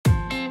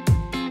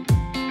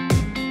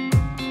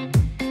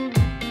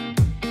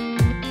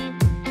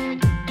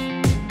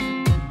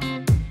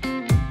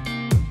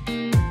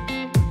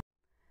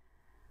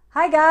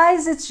Hi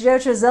guys, it's Joe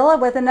Trizila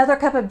with another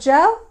cup of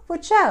Joe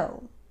with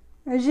Joe.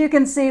 As you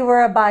can see,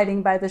 we're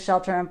abiding by the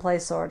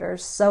shelter-in-place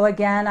orders. So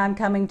again, I'm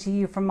coming to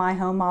you from my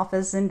home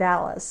office in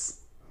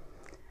Dallas.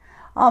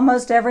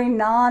 Almost every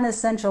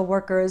non-essential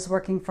worker is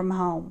working from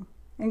home,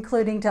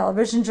 including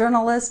television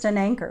journalists and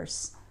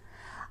anchors.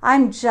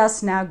 I'm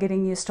just now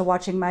getting used to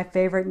watching my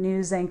favorite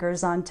news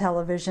anchors on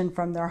television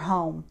from their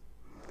home.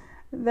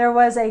 There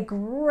was a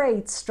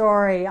great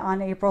story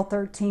on April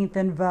 13th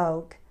in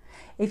Vogue.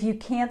 If you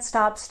can't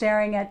stop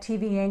staring at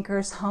TV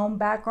anchors' home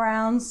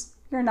backgrounds,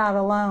 you're not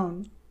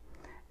alone.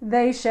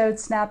 They showed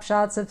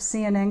snapshots of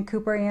CNN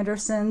Cooper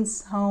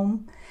Anderson's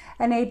home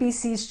and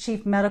ABC's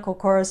chief medical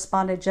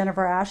correspondent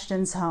Jennifer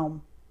Ashton's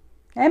home.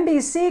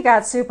 NBC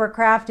got super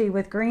crafty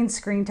with green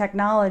screen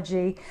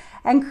technology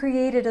and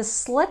created a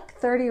slick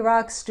 30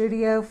 Rock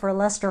studio for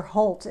Lester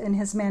Holt in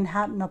his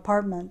Manhattan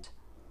apartment.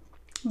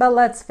 But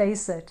let's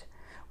face it,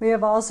 we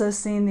have also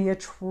seen the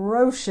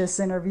atrocious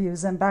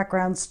interviews and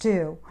backgrounds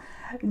too.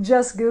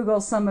 Just Google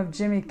some of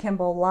Jimmy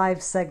Kimmel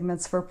Live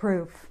segments for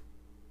proof.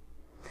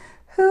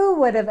 Who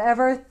would have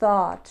ever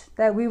thought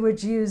that we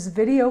would use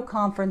video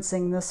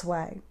conferencing this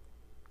way?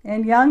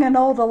 And young and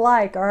old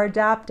alike are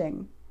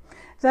adapting.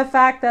 The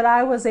fact that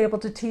I was able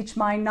to teach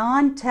my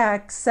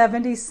non-tech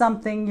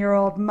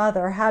 70-something-year-old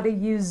mother how to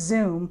use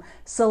Zoom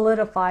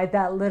solidified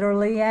that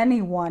literally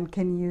anyone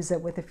can use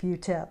it with a few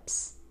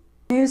tips.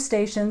 News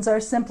stations are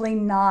simply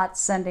not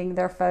sending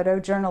their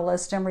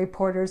photojournalists and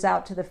reporters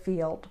out to the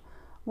field.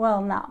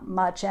 Well, not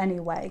much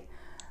anyway.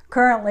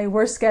 Currently,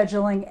 we're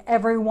scheduling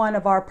every one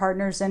of our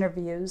partners'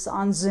 interviews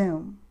on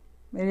Zoom.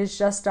 It is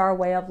just our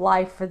way of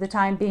life for the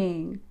time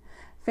being.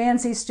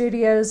 Fancy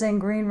studios and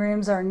green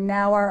rooms are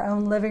now our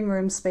own living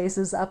room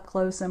spaces up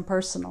close and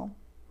personal.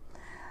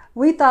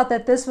 We thought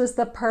that this was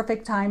the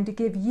perfect time to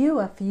give you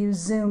a few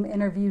Zoom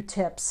interview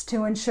tips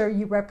to ensure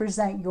you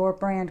represent your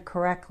brand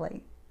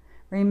correctly.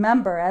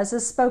 Remember, as a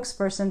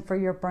spokesperson for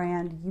your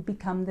brand, you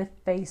become the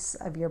face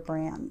of your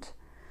brand.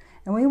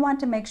 And we want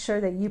to make sure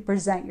that you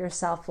present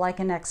yourself like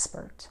an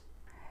expert.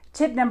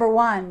 Tip number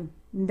 1,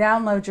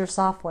 download your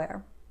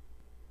software.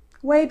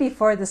 Way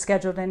before the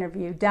scheduled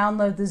interview,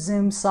 download the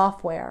Zoom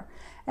software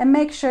and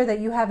make sure that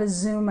you have a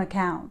Zoom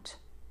account.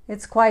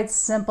 It's quite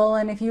simple,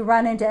 and if you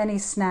run into any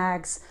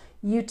snags,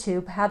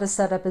 YouTube how to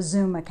set up a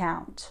Zoom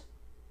account.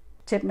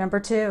 Tip number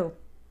 2,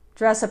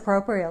 dress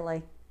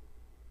appropriately.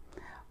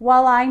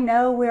 While I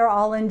know we're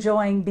all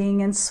enjoying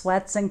being in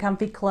sweats and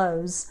comfy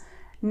clothes,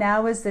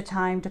 now is the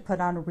time to put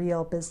on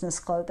real business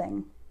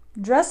clothing.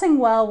 Dressing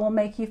well will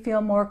make you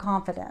feel more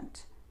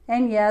confident.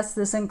 And yes,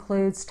 this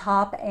includes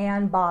top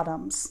and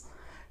bottoms.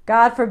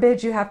 God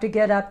forbid you have to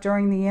get up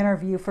during the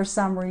interview for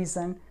some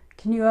reason.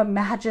 Can you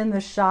imagine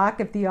the shock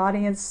if the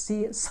audience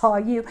saw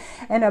you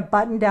in a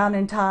button-down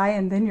and tie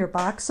and then your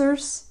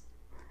boxers?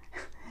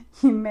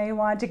 You may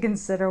want to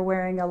consider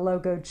wearing a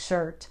logoed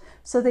shirt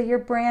so that your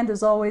brand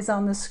is always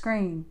on the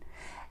screen.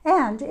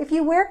 And if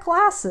you wear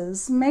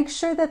glasses, make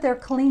sure that they're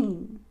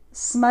clean.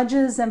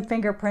 Smudges and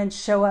fingerprints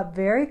show up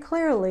very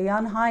clearly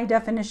on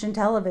high-definition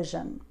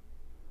television.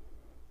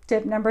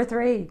 Tip number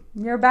 3,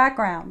 your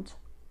background.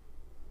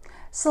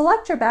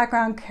 Select your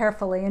background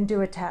carefully and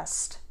do a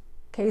test.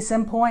 Case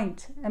in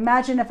point,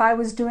 imagine if I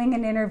was doing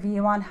an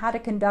interview on how to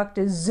conduct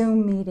a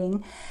Zoom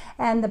meeting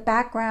and the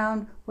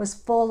background was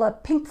full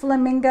of pink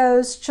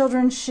flamingos,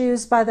 children's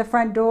shoes by the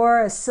front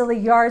door, a silly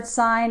yard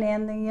sign,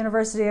 and the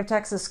University of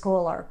Texas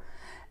cooler.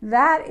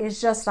 That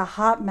is just a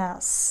hot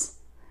mess.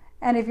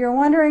 And if you're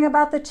wondering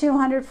about the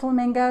 200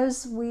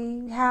 flamingos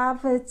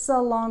it's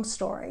a long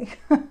story.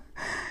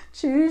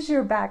 Choose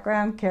your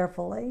background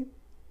carefully.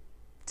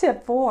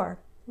 Tip 4,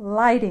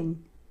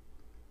 lighting.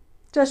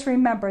 Just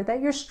remember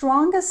that your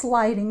strongest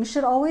lighting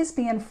should always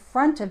be in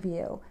front of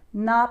you,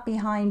 not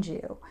behind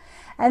you.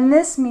 And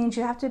this means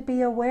you have to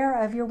be aware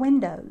of your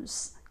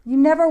windows. You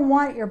never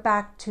want your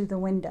back to the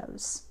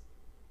windows.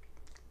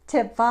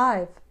 Tip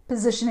 5,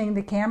 positioning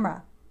the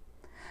camera.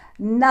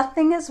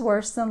 Nothing is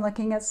worse than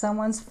looking at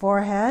someone's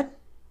forehead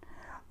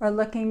or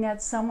looking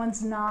at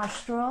someone's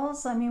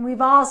nostrils. I mean, we've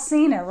all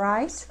seen it,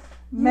 right?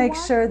 Make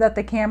sure that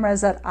the camera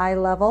is at eye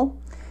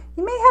level.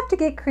 You may have to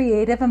get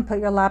creative and put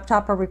your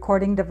laptop or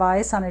recording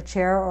device on a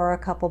chair or a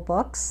couple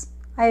books.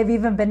 I have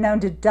even been known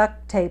to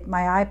duct tape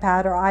my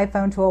iPad or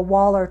iPhone to a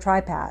wall or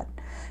tripod.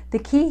 The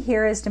key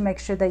here is to make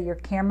sure that your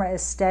camera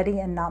is steady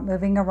and not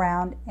moving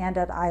around and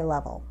at eye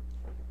level.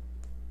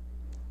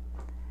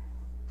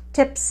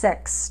 Tip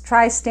 6,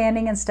 try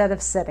standing instead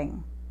of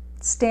sitting.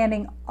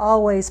 Standing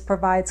always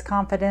provides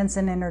confidence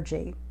and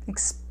energy,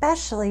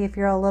 especially if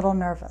you're a little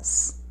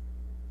nervous.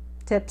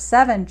 Tip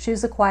 7,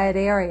 choose a quiet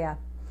area.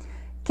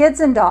 Kids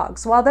and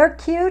dogs, while they're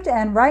cute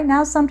and right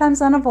now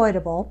sometimes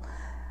unavoidable,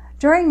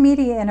 during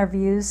media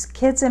interviews,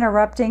 kids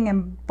interrupting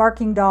and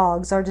barking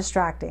dogs are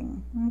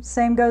distracting.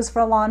 Same goes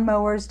for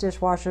lawnmowers,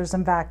 dishwashers,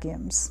 and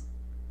vacuums.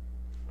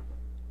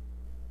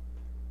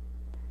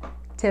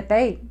 Tip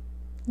 8,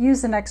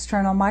 use an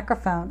external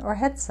microphone or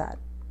headset.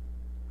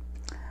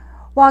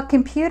 While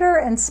computer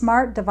and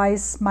smart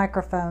device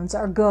microphones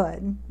are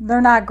good,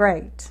 they're not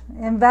great.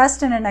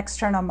 Invest in an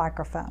external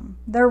microphone.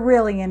 They're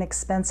really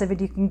inexpensive,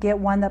 and you can get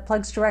one that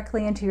plugs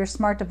directly into your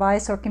smart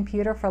device or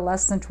computer for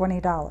less than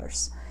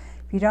 $20.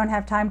 If you don't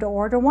have time to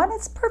order one,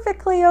 it's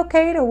perfectly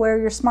okay to wear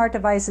your smart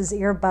device's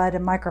earbud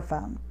and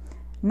microphone.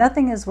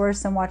 Nothing is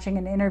worse than watching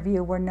an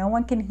interview where no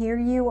one can hear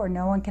you or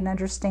no one can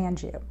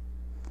understand you.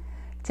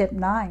 Tip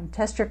 9,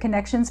 test your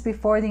connections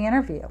before the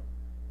interview.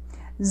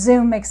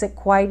 Zoom makes it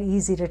quite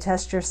easy to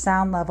test your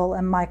sound level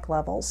and mic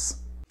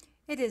levels.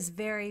 It is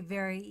very,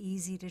 very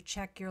easy to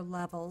check your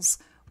levels.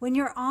 When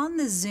you're on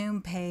the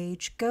Zoom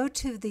page, go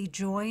to the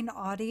Join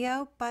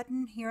Audio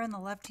button here in the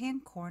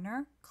left-hand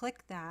corner.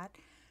 Click that.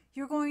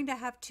 You're going to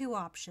have two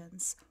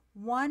options.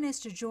 One is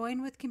to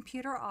join with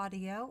computer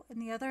audio,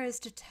 and the other is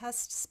to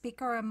test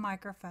speaker and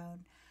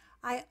microphone.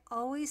 I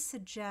always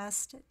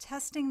suggest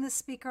testing the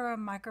speaker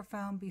and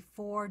microphone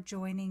before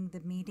joining the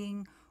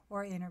meeting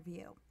or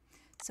interview.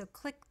 So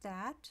click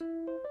that.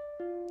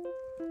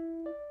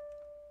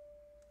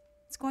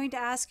 It's going to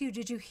ask you,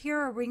 did you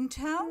hear a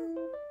ringtone?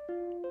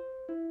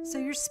 So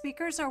your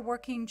speakers are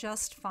working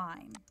just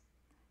fine.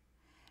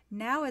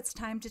 Now it's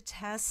time to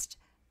test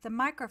the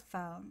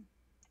microphone.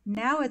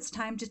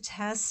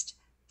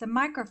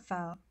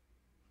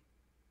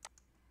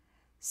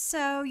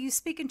 So you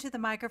speak into the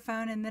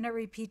microphone and then it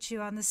repeats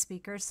you on the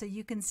speaker so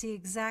you can see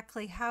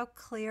exactly how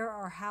clear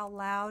or how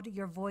loud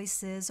your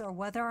voice is or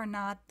whether or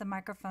not the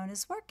microphone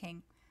is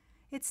working.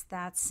 It's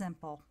that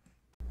simple.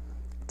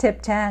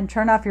 Tip 10,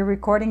 turn off your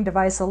recording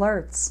device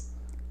alerts.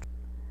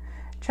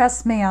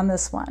 Trust me on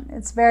this one.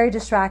 It's very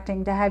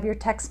distracting to have your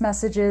text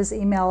messages,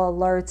 email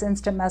alerts,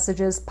 instant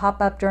messages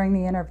pop up during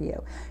the interview.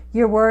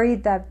 You're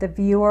worried that the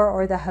viewer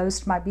or the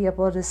host might be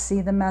able to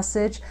see the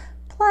message.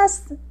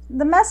 Plus,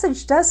 the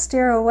message does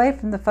steer away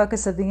from the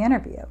focus of the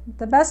interview.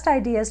 The best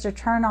idea is to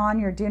turn on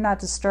your Do Not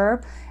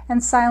Disturb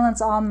and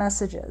silence all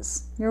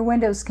messages. Your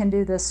Windows can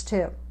do this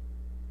too.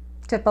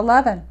 Tip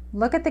 11,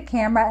 look at the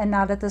camera and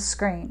not at the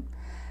screen.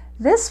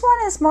 This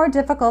one is more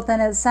difficult than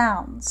it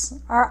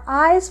sounds. Our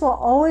eyes will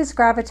always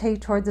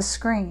gravitate toward the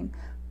screen.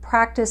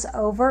 Practice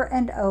over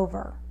and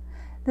over.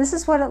 This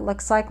is what it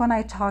looks like when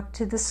I talk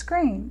to the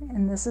screen,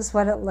 and this is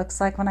what it looks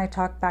like when I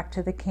talk back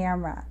to the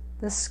camera.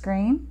 The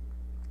screen,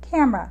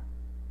 camera,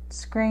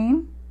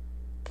 screen,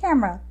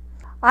 camera.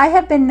 I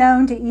have been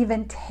known to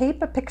even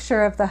tape a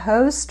picture of the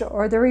host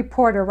or the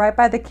reporter right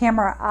by the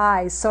camera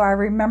eyes so I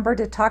remember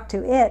to talk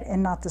to it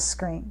and not the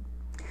screen.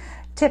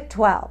 Tip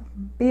 12,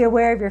 be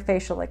aware of your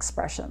facial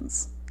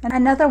expressions. And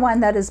another one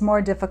that is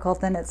more difficult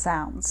than it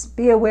sounds.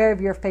 Be aware of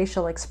your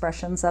facial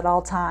expressions at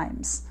all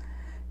times.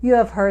 You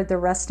have heard the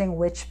resting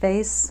witch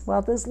face.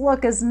 Well, this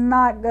look is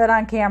not good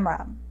on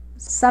camera.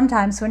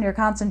 Sometimes when you're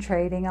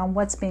concentrating on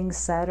what's being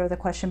said or the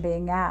question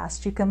being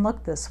asked, you can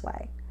look this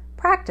way.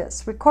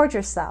 Practice, record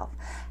yourself.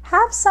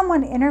 Have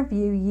someone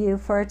interview you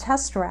for a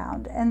test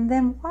round and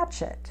then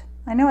watch it.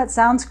 I know it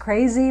sounds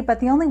crazy,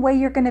 but the only way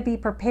you're going to be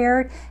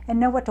prepared and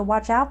know what to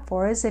watch out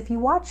for is if you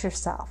watch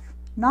yourself.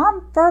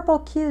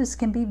 Nonverbal cues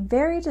can be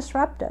very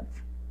disruptive.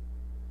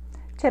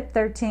 Tip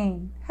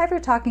 13, have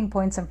your talking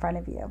points in front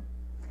of you.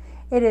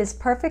 It is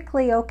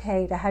perfectly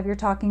okay to have your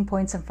talking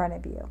points in front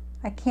of you.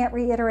 I can't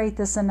reiterate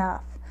this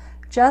enough.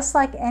 Just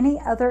like any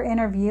other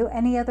interview,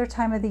 any other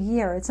time of the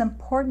year, it's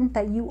important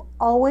that you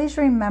always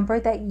remember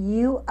that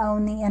you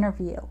own the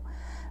interview.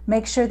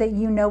 Make sure that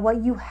you know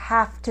what you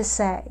have to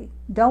say.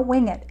 Don't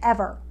wing it,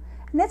 ever.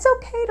 And it's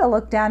okay to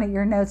look down at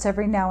your notes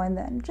every now and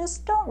then.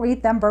 Just don't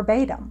read them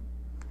verbatim.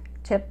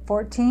 Tip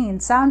 14,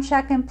 sound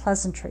check and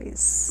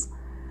pleasantries.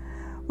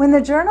 When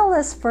the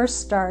journalist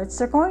first starts,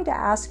 they're going to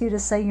ask you to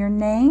say your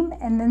name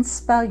and then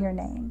spell your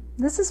name.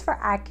 This is for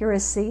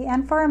accuracy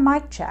and for a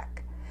mic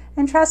check.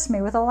 And trust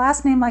me, with a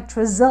last name like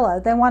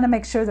Trizila, they want to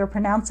make sure they're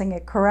pronouncing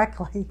it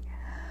correctly.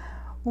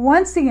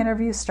 Once the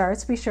interview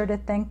starts, be sure to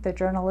thank the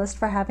journalist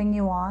for having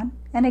you on,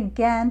 and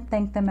again,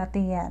 thank them at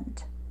the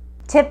end.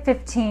 Tip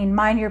 15,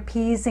 mind your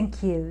P's and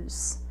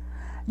Q's.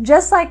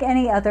 Just like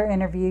any other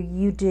interview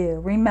you do,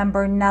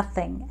 remember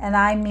nothing, and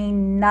I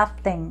mean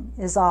nothing,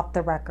 is off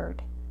the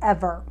record,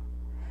 ever.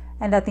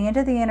 And at the end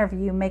of the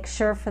interview, make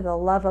sure for the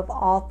love of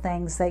all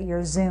things that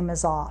your Zoom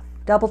is off.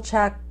 Double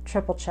check,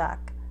 triple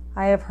check.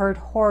 I have heard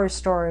horror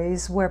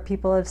stories where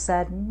people have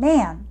said,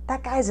 man,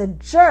 that guy's a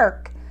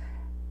jerk,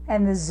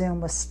 and the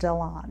Zoom was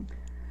still on.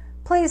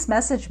 Please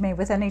message me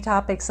with any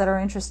topics that are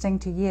interesting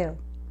to you.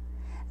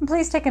 And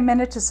please take a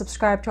minute to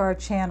subscribe to our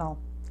channel.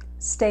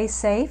 Stay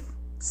safe,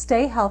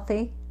 stay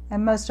healthy,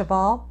 and most of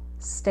all,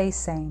 stay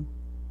sane.